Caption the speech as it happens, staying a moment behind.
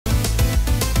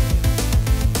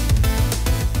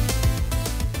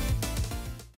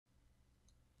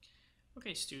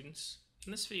Okay, students,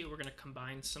 in this video we're going to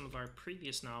combine some of our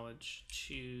previous knowledge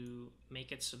to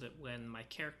make it so that when my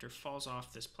character falls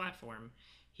off this platform,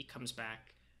 he comes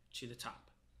back to the top.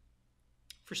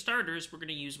 For starters, we're going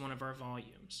to use one of our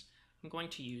volumes. I'm going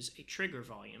to use a trigger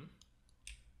volume,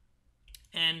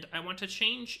 and I want to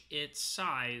change its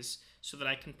size so that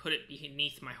I can put it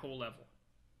beneath my whole level.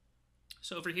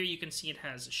 So over here you can see it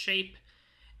has a shape,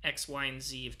 X, Y, and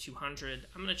Z of 200.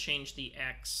 I'm going to change the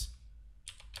X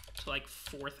to like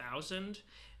 4,000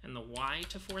 and the Y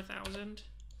to 4,000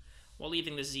 while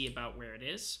leaving the Z about where it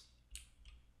is.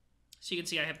 So you can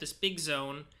see I have this big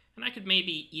zone, and I could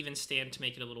maybe even stand to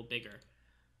make it a little bigger.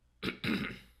 But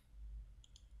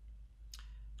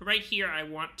right here I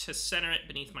want to center it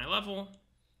beneath my level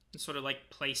and sort of like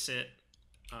place it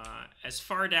as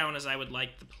far down as I would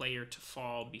like the player to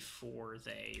fall before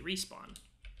they respawn.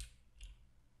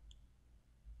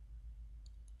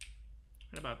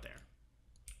 Right about there.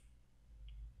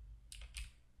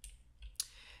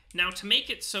 Now, to make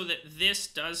it so that this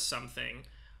does something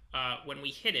when we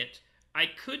hit it, I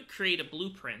could create a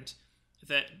blueprint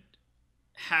that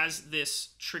has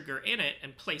this trigger in it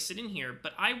and place it in here,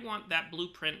 but I want that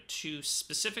blueprint to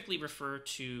specifically refer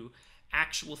to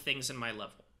actual things in my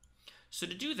level. So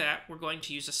to do that, we're going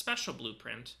to use a special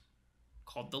blueprint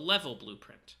called the level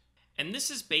blueprint. And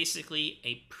this is basically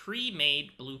a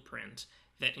pre-made blueprint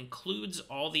that includes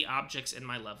all the objects in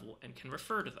my level and can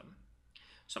refer to them.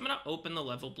 So I'm going to open the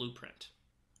level blueprint.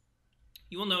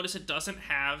 You will notice it doesn't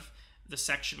have the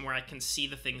section where I can see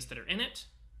the things that are in it.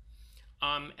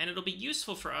 And it'll be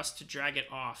useful for us to drag it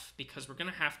off because we're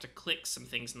going to have to click some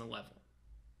things in the level.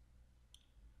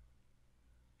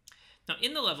 Now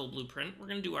in the level blueprint, we're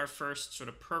going to do our first sort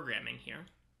of programming here.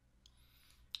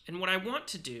 And what I want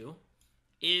to do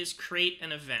is create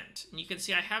an event. And you can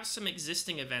see I have some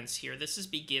existing events here. This is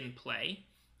begin play,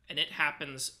 and it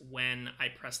happens when I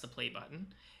press the play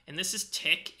button. And this is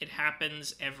tick. It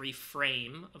happens every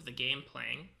frame of the game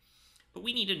playing, but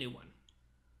we need a new one.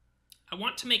 I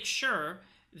want to make sure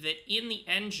that in the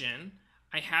engine,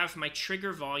 I have my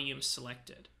trigger volume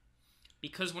selected.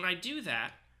 Because when I do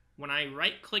that, when I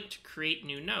right-click to create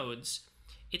new nodes,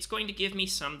 it's going to give me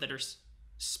some that are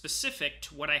specific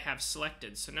to what I have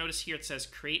selected. So notice here it says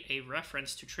create a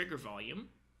reference to trigger volume.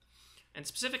 And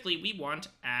specifically, we want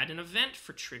add an event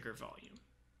for trigger volume.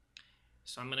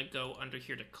 So I'm going to go under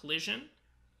here to collision.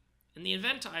 And the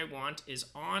event I want is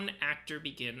on actor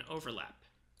begin overlap.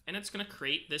 And it's going to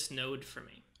create this node for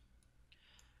me.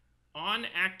 On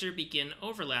actor begin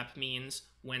overlap means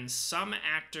when some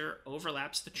actor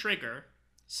overlaps the trigger,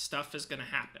 stuff is going to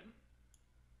happen.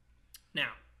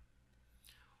 Now,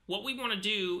 what we want to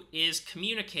do is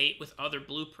communicate with other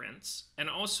blueprints and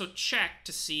also check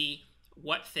to see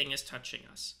what thing is touching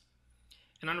us.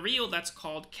 In Unreal, that's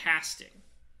called casting.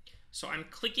 So I'm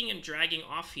clicking and dragging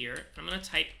off here. I'm going to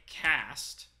type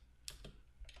cast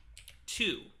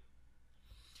to.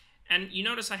 And you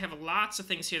notice I have lots of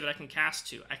things here that I can cast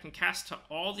to. I can cast to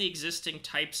all the existing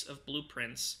types of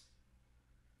blueprints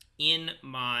in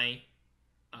my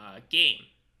game.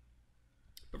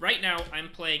 But right now, I'm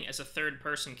playing as a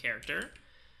third-person character.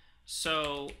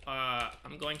 So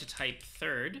I'm going to type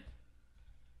third.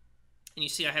 And you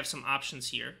see I have some options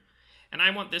here. And I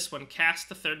want this one, cast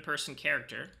the third-person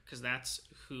character, because that's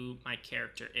who my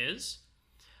character is.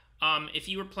 If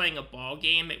you were playing a ball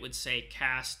game, it would say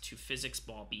cast to physics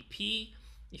ball BP.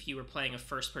 If you were playing a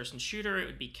first-person shooter, it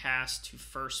would be cast to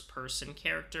first-person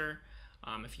character.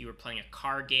 If you were playing a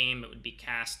car game, it would be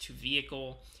cast to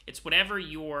vehicle. It's whatever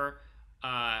your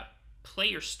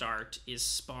player start is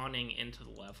spawning into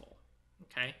the level,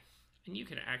 okay? And you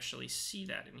can actually see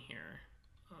that in here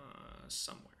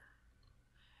somewhere.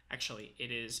 Actually,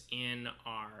 it is in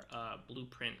our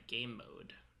blueprint game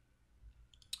mode.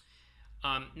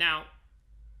 Now,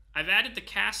 I've added the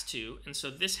cast to, and so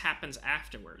this happens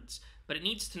afterwards, but it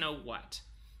needs to know what.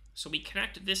 So we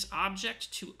connect this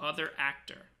object to other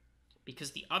actor,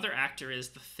 because the other actor is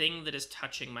the thing that is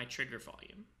touching my trigger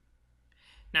volume.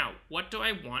 Now, what do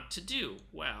I want to do?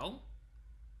 Well,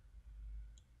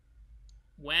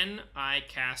 when I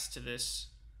cast to this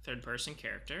third-person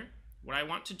character, what I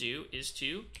want to do is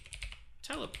to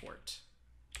teleport.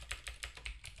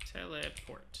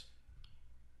 Teleport.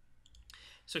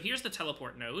 So here's the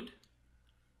teleport node,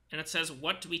 and it says,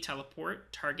 what do we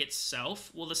teleport? Target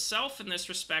self. Well, the self in this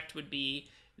respect would be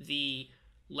the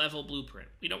level blueprint.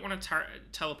 We don't want to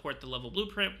teleport the level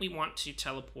blueprint. We want to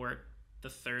teleport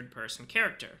the third-person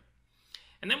character.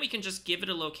 And then we can just give it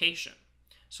a location.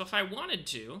 So if I wanted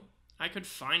to, I could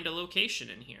find a location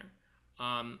in here.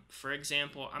 For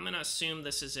example, I'm going to assume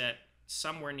this is at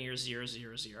somewhere near 0,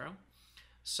 0, 0.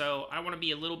 So I want to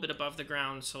be a little bit above the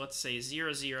ground, so let's say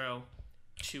 0, 0,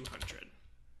 200.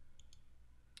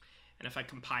 And if I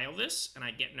compile this and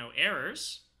I get no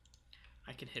errors,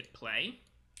 I can hit play.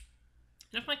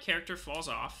 And if my character falls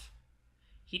off,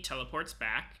 he teleports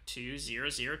back to 0,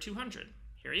 0, 200.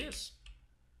 Here he is.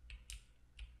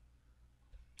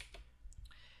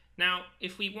 Now,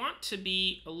 if we want to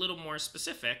be a little more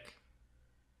specific,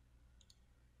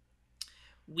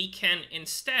 we can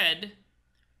instead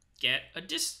get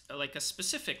a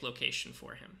specific location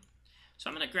for him. So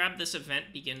I'm going to grab this event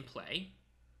begin play,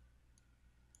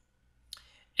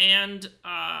 and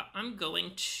I'm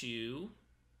going to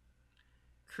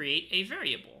create a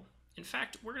variable. In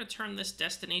fact, we're going to turn this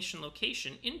destination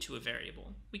location into a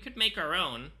variable. We could make our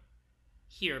own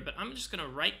here, but I'm just going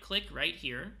to right-click right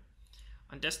here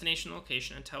on destination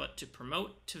location and tell it to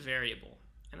promote to variable,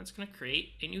 and it's going to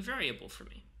create a new variable for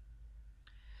me.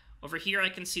 Over here I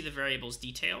can see the variable's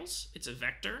details. It's a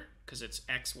vector because it's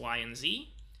X, Y, and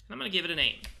Z, and I'm going to give it a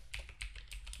name.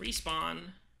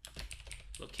 Respawn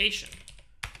location.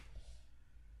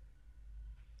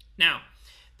 Now,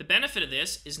 the benefit of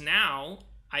this is now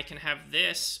I can have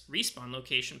this respawn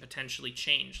location potentially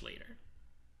change later.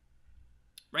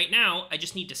 Right now, I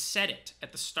just need to set it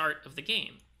at the start of the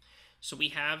game. So we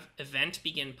have event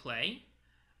begin play.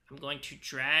 I'm going to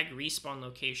drag respawn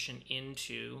location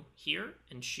into here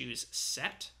and choose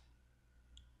set.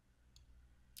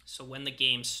 So when the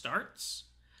game starts,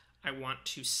 I want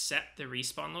to set the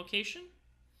respawn location.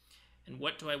 And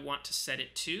what do I want to set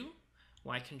it to?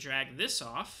 Well, I can drag this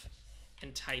off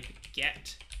and type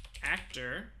get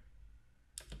actor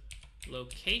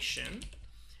location.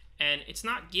 And it's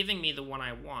not giving me the one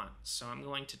I want, so I'm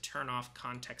going to turn off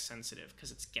context sensitive because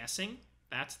it's guessing.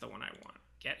 That's the one I want.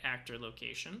 Get actor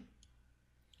location.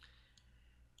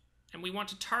 And we want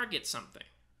to target something.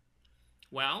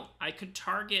 Well, I could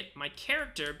target my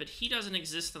character, but he doesn't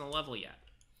exist in the level yet.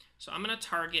 So I'm going to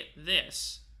target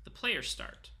this, the player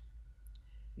start.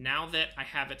 Now that I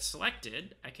have it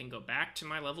selected, I can go back to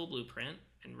my level blueprint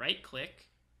and right-click,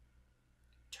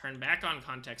 turn back on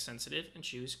context sensitive, and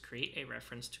choose create a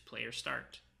reference to player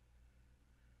start.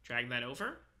 Drag that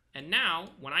over, and now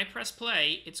when I press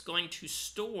play, it's going to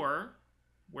store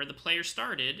where the player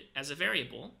started as a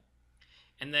variable,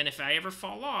 and then if I ever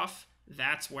fall off,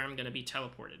 that's where I'm going to be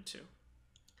teleported to.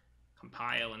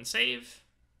 Compile and save.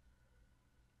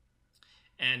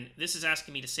 And this is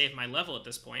asking me to save my level at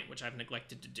this point, which I've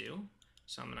neglected to do.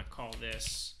 So I'm going to call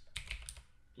this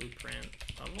blueprint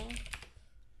level.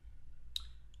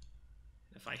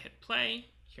 If I hit play,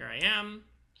 here I am.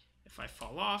 If I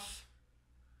fall off,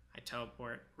 I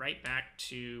teleport right back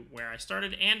to where I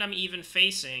started, and I'm even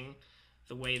facing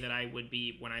the way that I would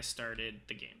be when I started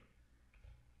the game.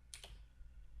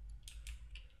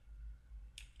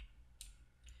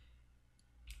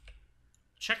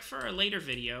 Check for a later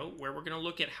video where we're going to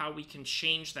look at how we can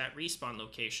change that respawn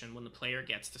location when the player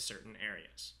gets to certain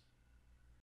areas.